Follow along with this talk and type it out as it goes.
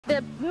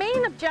The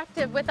main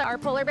objective with our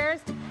polar bears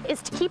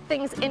is to keep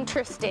things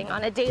interesting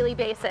on a daily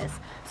basis.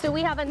 So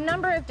we have a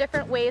number of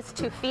different ways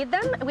to feed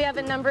them. We have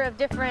a number of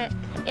different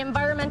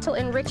environmental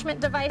enrichment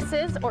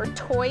devices or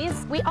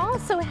toys. We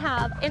also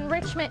have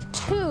enrichment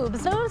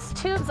tubes. Those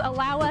tubes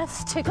allow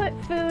us to put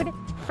food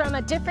from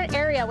a different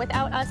area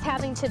without us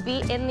having to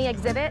be in the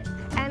exhibit,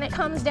 and it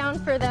comes down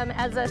for them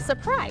as a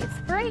surprise.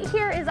 Right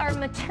here is our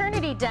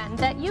maternity den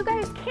that you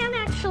guys can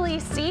actually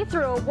see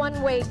through a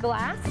one-way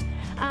glass.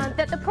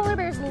 That the polar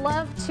bears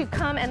love to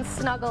come and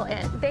snuggle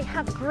in. They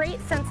have great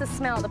sense of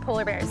smell, the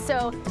polar bears,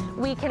 so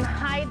we can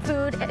hide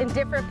food in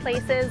different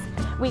places.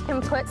 We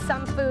can put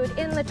some food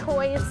in the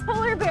toys.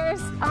 Polar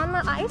bears on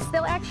the ice,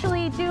 they'll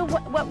actually do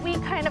what we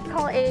kind of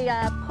call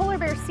a polar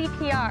bear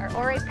CPR,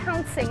 or a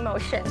pouncing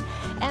motion.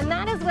 And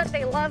that is what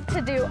they love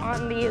to do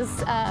on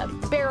these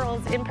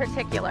barrels in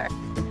particular.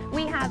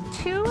 We have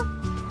 2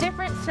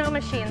 different snow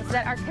machines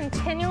that are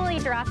continually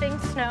dropping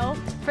snow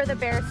for the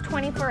bears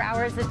 24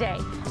 hours a day.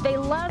 They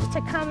love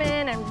to come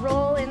in and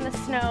roll in the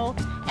snow,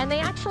 and they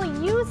actually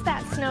use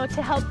that snow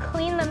to help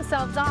clean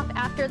themselves off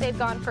after they've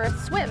gone for a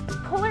swim.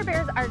 Polar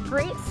bears are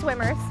great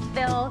swimmers.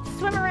 They'll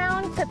swim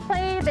around to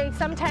play. They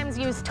sometimes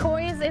use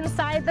toys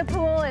inside the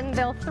pool and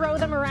they'll throw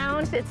them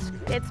around. It's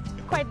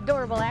quite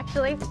adorable,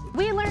 actually.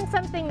 We learn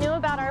something new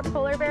about our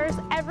polar bears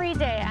every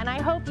day, and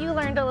I hope you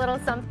learned a little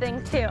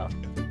something too.